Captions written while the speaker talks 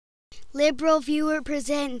LiberalViewer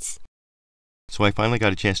presents. So I finally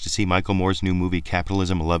got a chance to see Michael Moore's new movie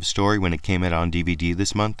Capitalism, a Love Story when it came out on DVD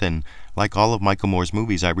this month, and like all of Michael Moore's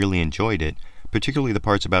movies, I really enjoyed it, particularly the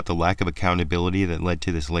parts about the lack of accountability that led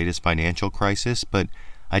to this latest financial crisis, but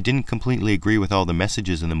I didn't completely agree with all the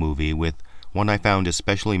messages in the movie, with one I found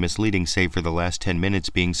especially misleading save for the last 10 minutes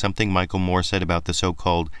being something Michael Moore said about the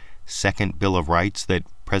so-called Second Bill of Rights that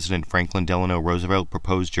President Franklin Delano Roosevelt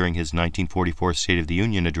proposed during his 1944 State of the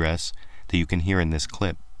Union address that you can hear in this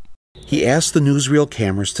clip. He asked the newsreel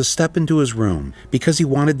cameras to step into his room because he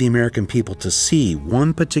wanted the American people to see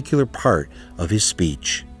one particular part of his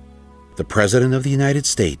speech. The President of the United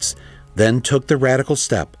States then took the radical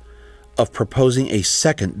step of proposing a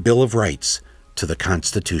second Bill of Rights to the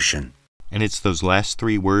Constitution. And it's those last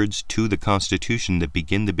three words, "to the Constitution," that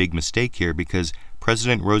begin the big mistake here, because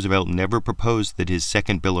President Roosevelt never proposed that his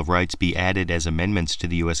second Bill of Rights be added as amendments to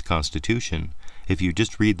the U.S. Constitution. If you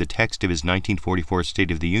just read the text of his 1944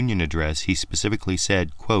 State of the Union address, he specifically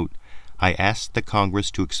said, quote, "I asked the Congress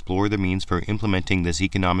to explore the means for implementing this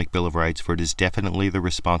economic Bill of Rights, for it is definitely the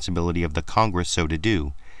responsibility of the Congress so to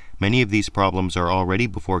do. Many of these problems are already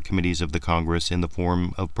before committees of the Congress in the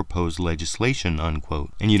form of proposed legislation,"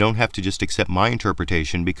 unquote. And you don't have to just accept my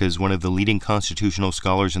interpretation, because one of the leading constitutional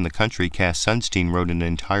scholars in the country, Cass Sunstein, wrote an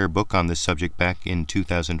entire book on this subject back in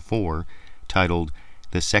 2004, titled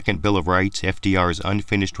 "The Second Bill of Rights, FDR's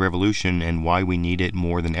Unfinished Revolution and Why We Need It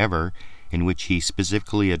More Than Ever," in which he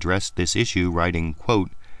specifically addressed this issue, writing,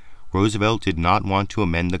 quote, "Roosevelt did not want to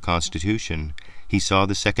amend the Constitution. He saw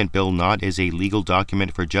the second bill not as a legal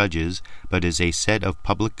document for judges, but as a set of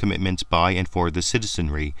public commitments by and for the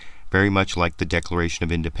citizenry, very much like the Declaration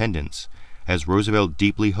of Independence. As Roosevelt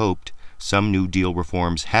deeply hoped, some New Deal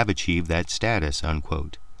reforms have achieved that status,"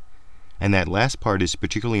 unquote. And that last part is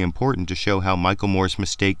particularly important to show how Michael Moore's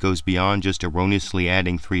mistake goes beyond just erroneously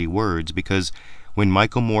adding three words, because when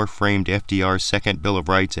Michael Moore framed FDR's second Bill of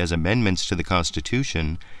Rights as amendments to the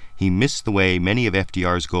Constitution, he missed the way many of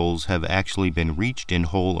FDR's goals have actually been reached in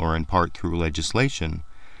whole or in part through legislation,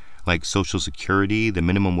 like Social Security, the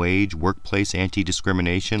minimum wage, workplace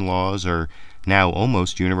anti-discrimination laws, or now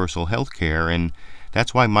almost universal health care, and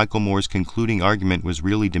that's why Michael Moore's concluding argument was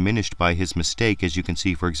really diminished by his mistake, as you can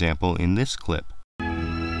see, for example, in this clip.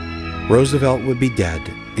 Roosevelt would be dead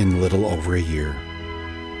in little over a year.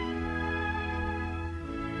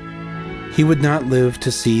 He would not live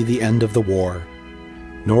to see the end of the war,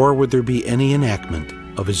 nor would there be any enactment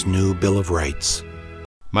of his new Bill of Rights.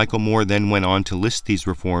 Michael Moore then went on to list these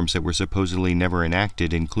reforms that were supposedly never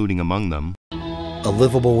enacted, including among them a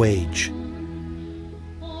livable wage,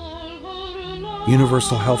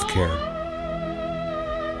 universal health care,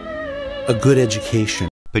 a good education.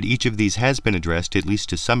 But each of these has been addressed, at least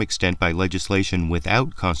to some extent, by legislation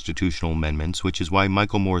without constitutional amendments, which is why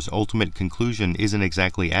Michael Moore's ultimate conclusion isn't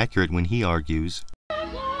exactly accurate when he argues,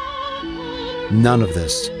 none of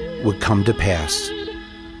this would come to pass.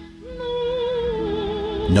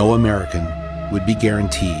 No American would be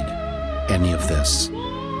guaranteed any of this.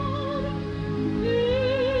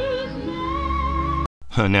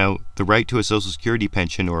 Now, the right to a Social Security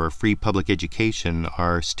pension or a free public education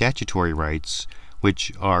are statutory rights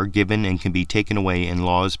which are given and can be taken away in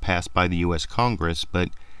laws passed by the U.S. Congress, but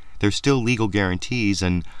they're still legal guarantees,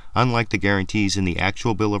 and unlike the guarantees in the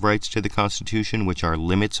actual Bill of Rights to the Constitution, which are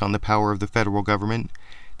limits on the power of the federal government,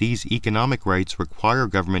 these economic rights require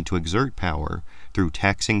government to exert power through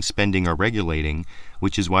taxing, spending, or regulating,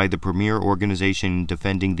 which is why the premier organization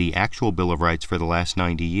defending the actual Bill of Rights for the last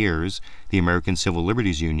 90 years, the American Civil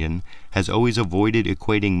Liberties Union, has always avoided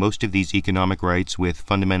equating most of these economic rights with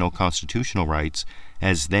fundamental constitutional rights,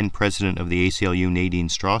 as then president of the ACLU Nadine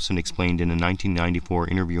Strawson explained in a 1994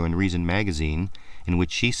 interview in Reason magazine, in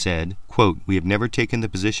which she said, quote, "We have never taken the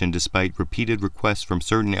position, despite repeated requests from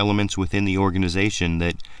certain elements within the organization,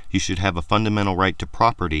 that you should have a fundamental right to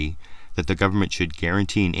property, that the government should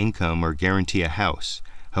guarantee an income or guarantee a house.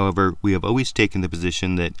 However, we have always taken the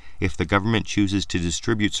position that if the government chooses to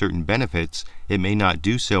distribute certain benefits, it may not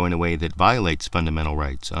do so in a way that violates fundamental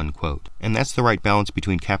rights," unquote. And that's the right balance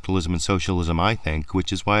between capitalism and socialism, I think,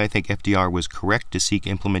 which is why I think FDR was correct to seek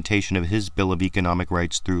implementation of his Bill of Economic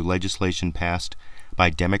Rights through legislation passed by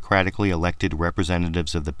democratically elected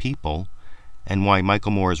representatives of the people, and why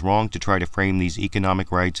Michael Moore is wrong to try to frame these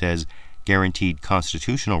economic rights as guaranteed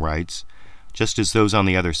constitutional rights, just as those on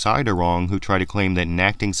the other side are wrong who try to claim that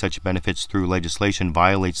enacting such benefits through legislation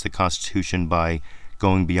violates the Constitution by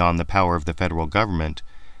going beyond the power of the federal government,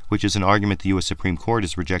 which is an argument the U.S. Supreme Court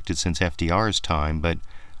has rejected since FDR's time, but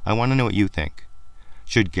I want to know what you think.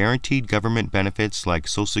 Should guaranteed government benefits like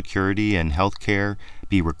Social Security and health care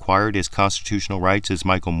be required as constitutional rights, as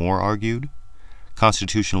Michael Moore argued?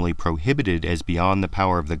 Constitutionally prohibited as beyond the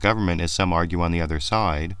power of the government, as some argue on the other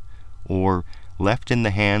side? Or left in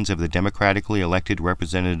the hands of the democratically elected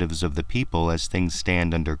representatives of the people as things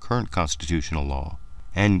stand under current constitutional law?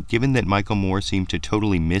 And given that Michael Moore seemed to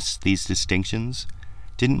totally miss these distinctions,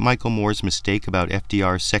 didn't Michael Moore's mistake about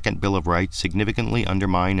FDR's Second Bill of Rights significantly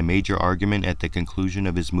undermine a major argument at the conclusion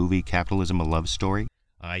of his movie Capitalism, a Love Story?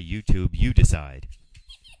 I YouTube, you decide.